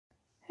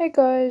Hey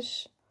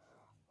guys,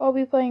 I'll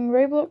be playing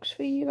Roblox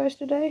for you guys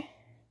today.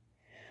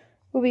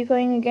 We'll be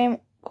playing a game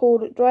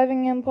called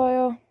Driving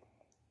Empire.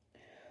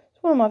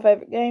 It's one of my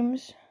favourite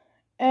games,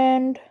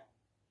 and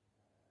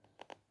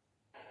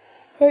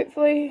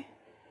hopefully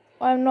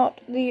I'm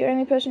not the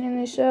only person in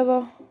this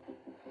server.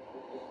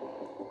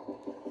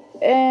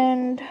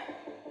 And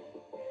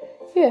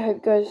yeah, hope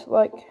you guys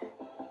like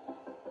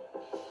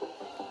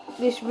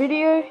this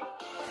video.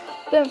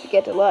 Don't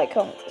forget to like,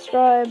 comment,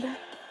 subscribe.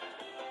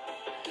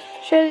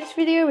 Share this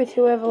video with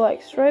whoever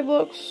likes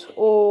Roblox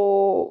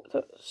or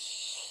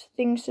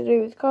things to do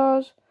with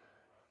cars.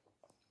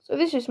 So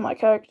this is my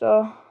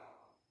character.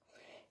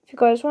 If you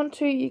guys want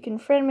to, you can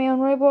friend me on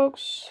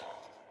Roblox.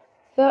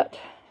 That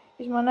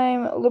is my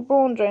name,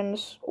 LeBron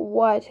James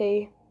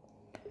YT.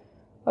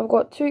 I've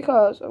got two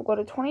cars. I've got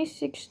a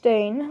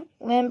 2016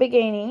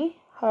 Lamborghini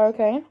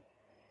Hurricane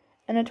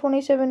and a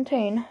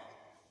 2017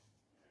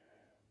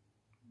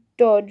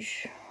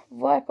 Dodge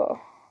Viper.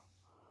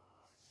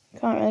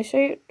 Can't really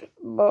see it,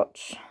 but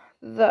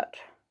that,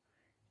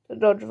 the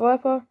Dodge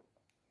Viper,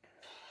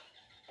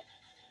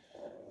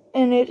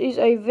 and it is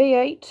a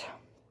V8.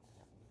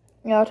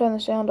 Yeah, I'll turn the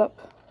sound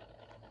up.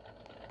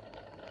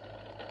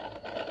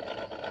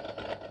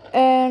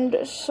 And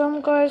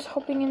some guys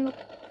hopping in the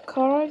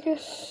car, I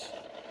guess.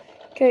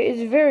 Okay,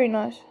 it's very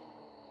nice.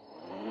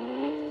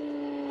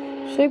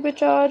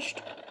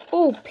 Supercharged,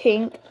 all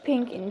pink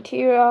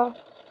interior.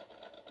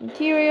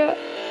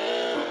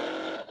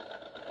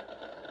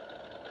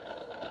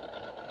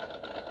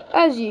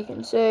 As you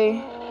can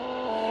see,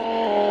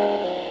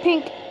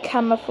 pink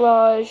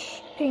camouflage,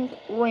 pink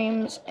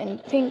rims,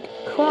 and pink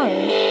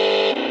chrome.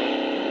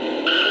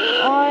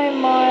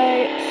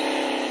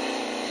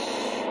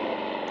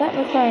 That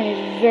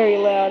McLaren is very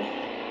loud.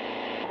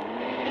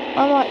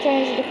 I might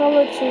change the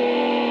colour to,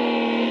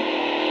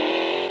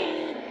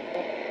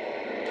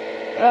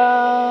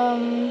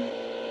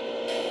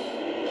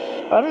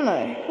 I don't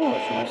know. Oh,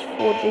 it's a nice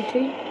Ford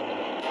GT.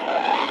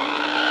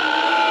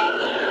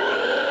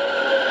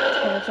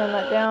 Turn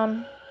that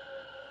down,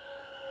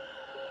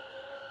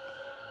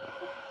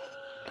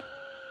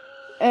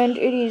 and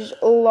it is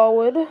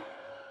lowered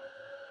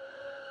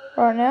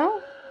right now,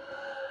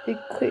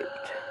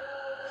 equipped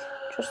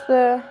just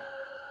there,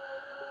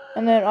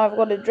 and then I've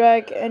got a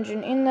drag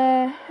engine in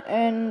there,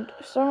 and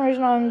for some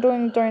reason I'm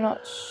doing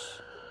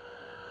donuts,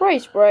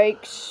 race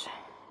brakes,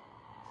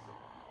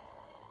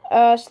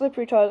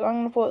 slippery tyres. I'm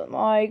going to put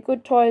my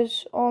good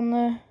tyres on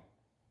there.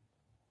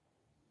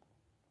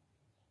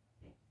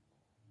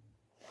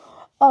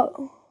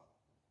 Oh.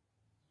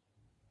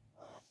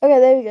 Okay,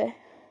 there we go.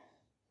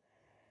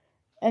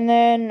 And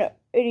then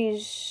it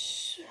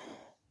is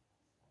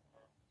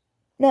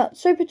now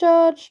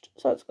supercharged,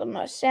 so it's got a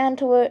nice sound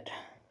to it.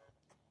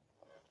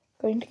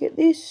 Going to get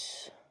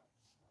this.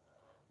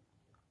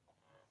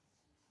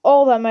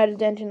 Oh, that made a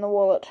dent in the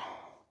wallet.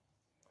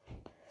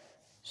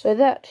 So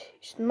that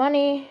is the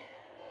money.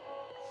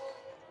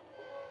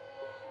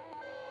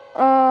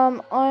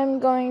 I'm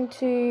going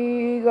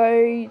to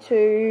go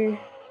to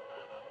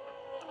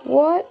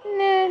what?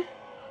 Nah.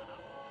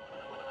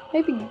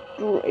 Maybe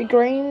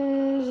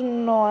green's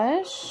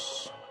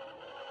nice.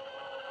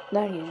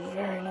 That is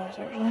very nice,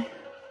 actually.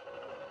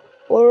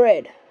 Or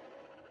red.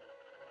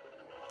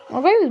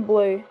 I'll go with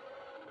blue.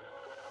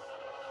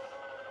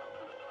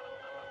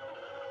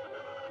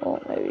 Or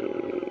maybe,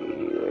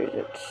 where is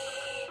it?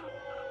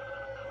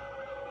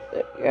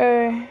 There we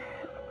go.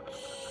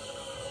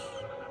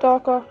 It's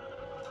darker.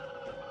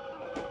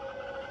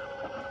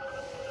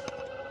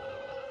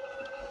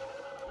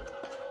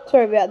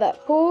 Sorry about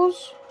that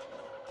pause.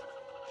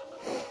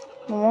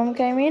 My mom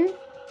came in.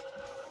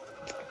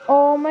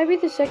 Oh, maybe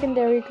the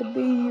secondary could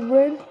be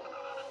red.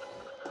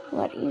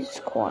 That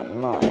is quite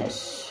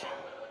nice.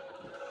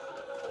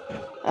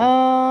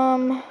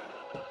 I'm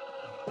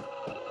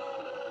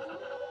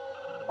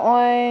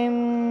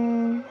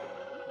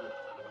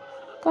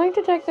going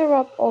to take the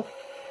wrap off.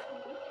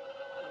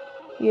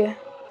 Yeah,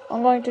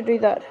 I'm going to do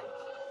that.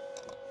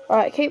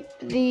 Alright, keep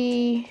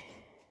the...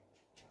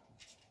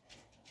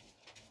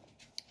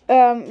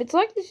 it's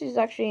like this is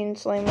actually in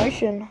slow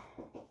motion.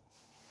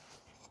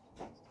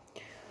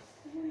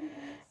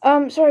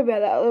 Sorry about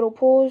that little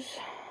pause.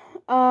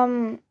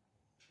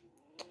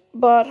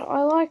 But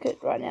I like it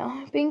right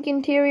now. Pink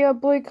interior,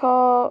 blue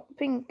car,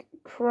 pink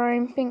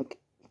chrome, pink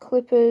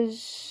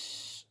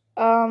clippers,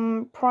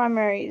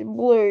 primary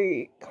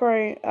blue,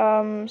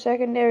 chrome,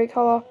 secondary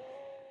color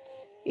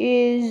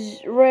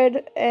is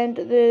red, and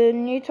the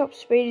new top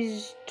speed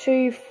is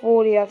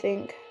 240, I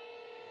think.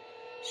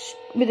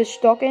 With a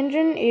stock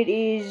engine, it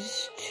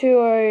is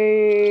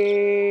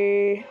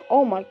 20.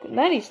 Oh my god,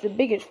 that is the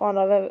biggest fine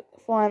I've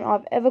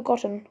ever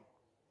gotten.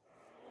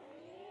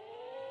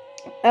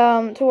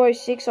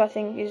 206, I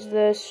think, is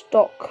the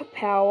stock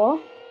power.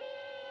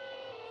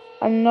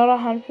 I'm not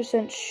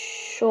 100%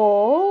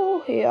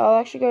 sure. Here,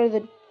 I'll actually go to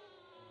the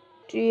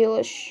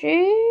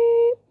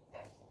dealership.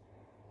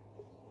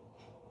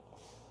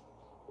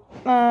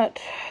 That.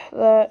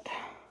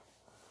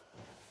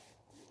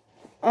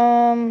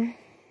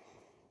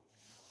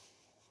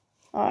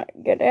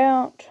 Alright, get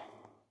out.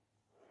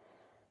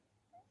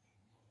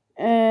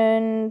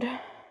 And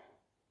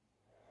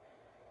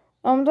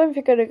don't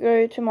forget to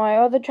go to my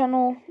other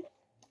channel.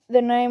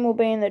 The name will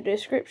be in the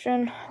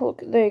description.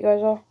 Look, there you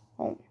guys are.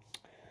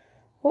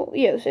 Oh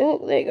yeah, see,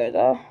 look, there you guys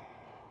are.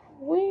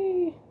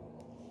 Whee.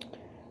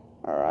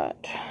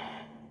 Alright.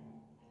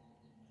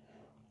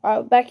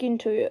 Alright, back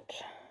into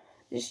it.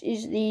 This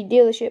is the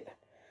dealership.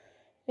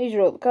 These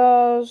are all the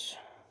cars.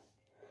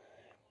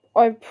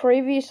 I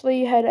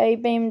previously had a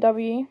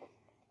BMW.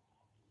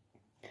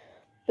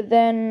 But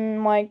then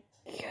my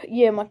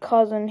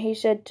cousin, he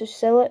said to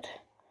sell it.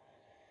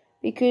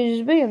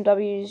 Because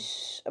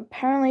BMWs,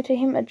 apparently to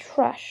him, are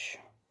trash.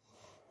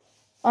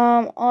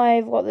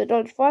 I've got the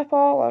Dodge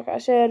Viper, like I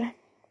said.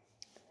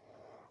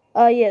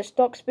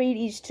 Stock speed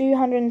is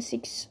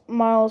 206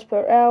 miles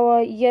per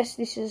hour. Yes,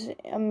 this is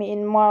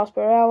in miles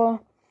per hour.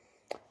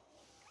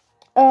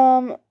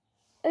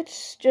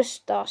 Let's just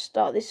start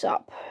this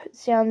up. It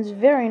sounds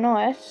very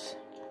nice.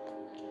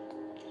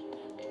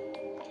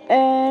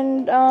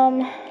 And,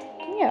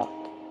 yeah.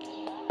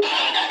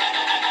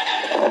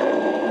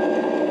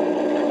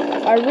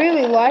 I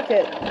really like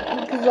it,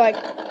 because, like,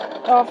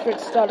 after it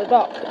started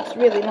up, it's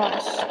really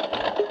nice.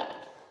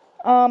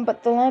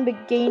 But the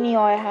Lamborghini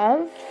I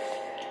have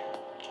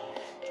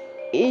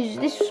is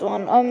this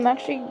one. I'm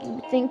actually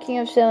thinking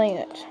of selling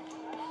it.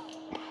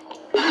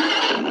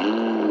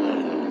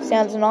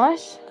 Sounds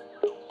nice.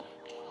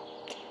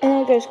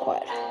 And it goes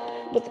quiet.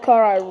 But the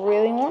car I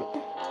really want,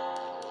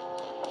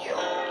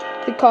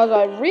 the cars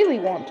I really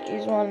want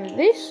is one of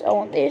this. I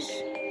want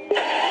this.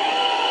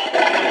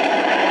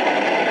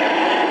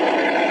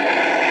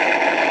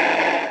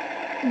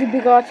 The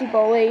Bugatti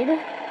Bolide.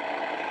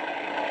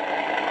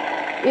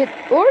 It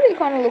already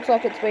kind of looks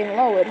like it's been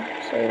lowered.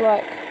 So,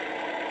 like,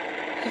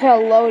 this is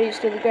how low it is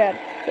to the ground.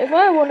 So if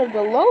I wanted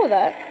to lower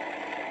that,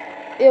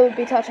 it would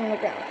be touching the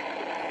ground.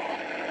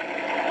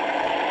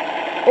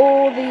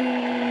 Or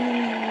the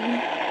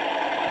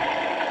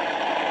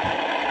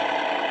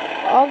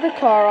other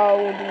car I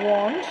would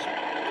want,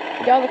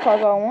 the other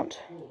cars I want,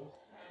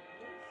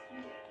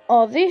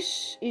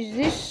 this is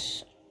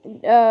this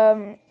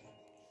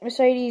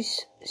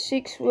Mercedes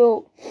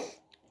 6-wheel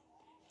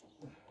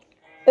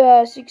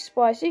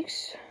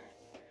 6x6,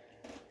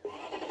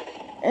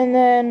 and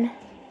then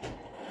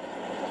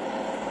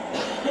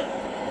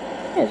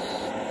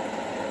it's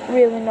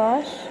really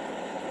nice.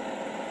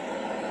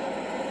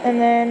 And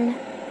then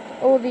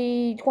all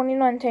the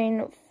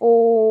 2019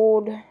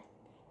 Ford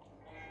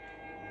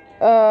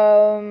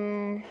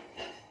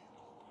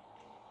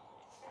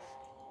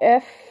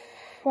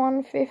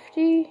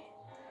F-150.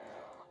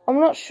 I'm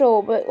not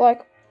sure, but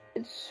like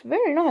it's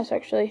very nice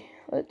actually.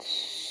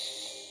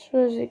 Where's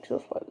the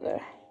exhaust pipe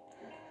there?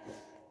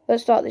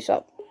 Let's start this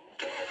up.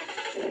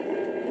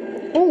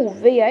 Oh,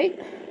 V8.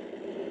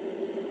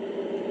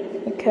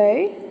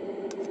 Okay.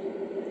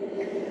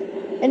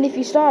 And if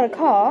you start a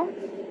car,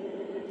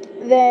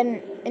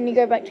 then, and you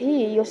go back to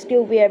here, you'll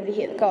still be able to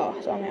hear the car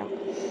somehow.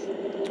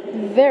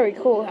 Very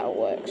cool how it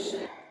works.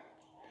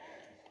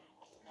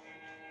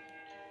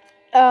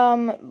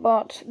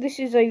 But this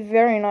is a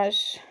very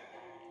nice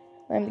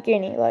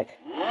Lamborghini, like,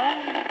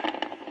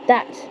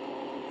 that,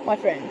 my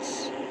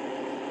friends,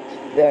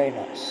 very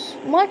nice.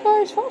 My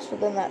car is faster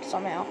than that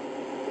somehow.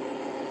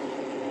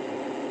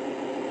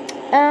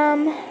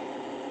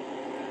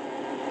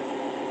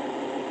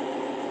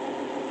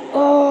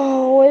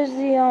 Oh, where's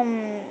the,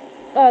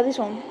 this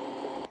one.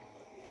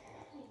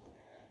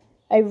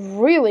 A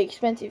really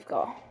expensive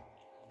car.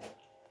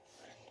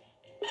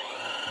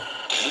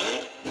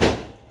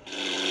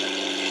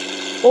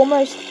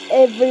 Almost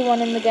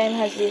everyone in the game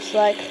has this,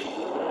 like,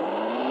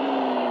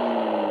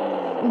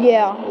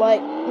 yeah,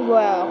 like,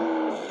 wow.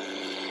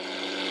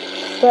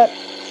 But,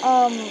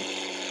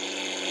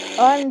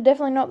 I'm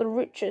definitely not the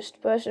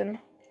richest person.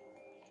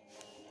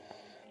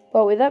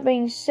 But with that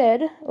being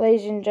said,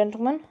 ladies and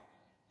gentlemen,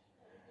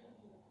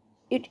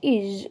 it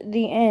is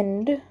the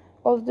end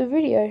of the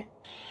video.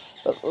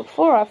 But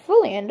before I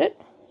fully end it,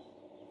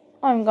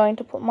 I'm going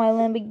to put my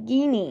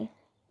Lamborghini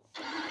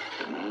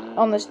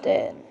on the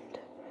stand.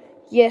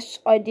 Yes,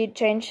 I did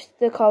change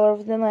the color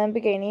of the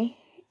Lamborghini.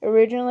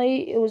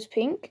 Originally, it was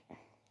pink.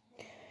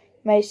 You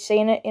may have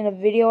seen it in a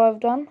video I've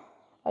done.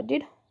 I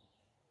did.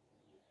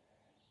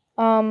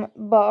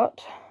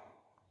 But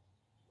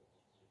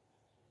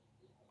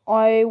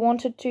I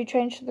wanted to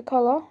change the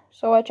color,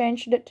 so I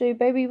changed it to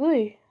baby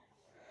blue.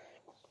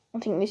 I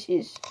think this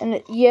is,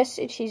 and yes,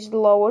 it is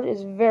lowered.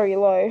 It's very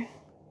low.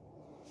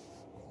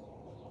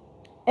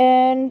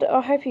 And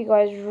I hope you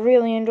guys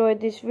really enjoyed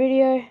this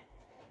video.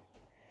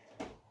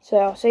 So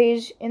I'll see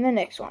you in the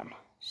next one.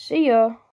 See ya.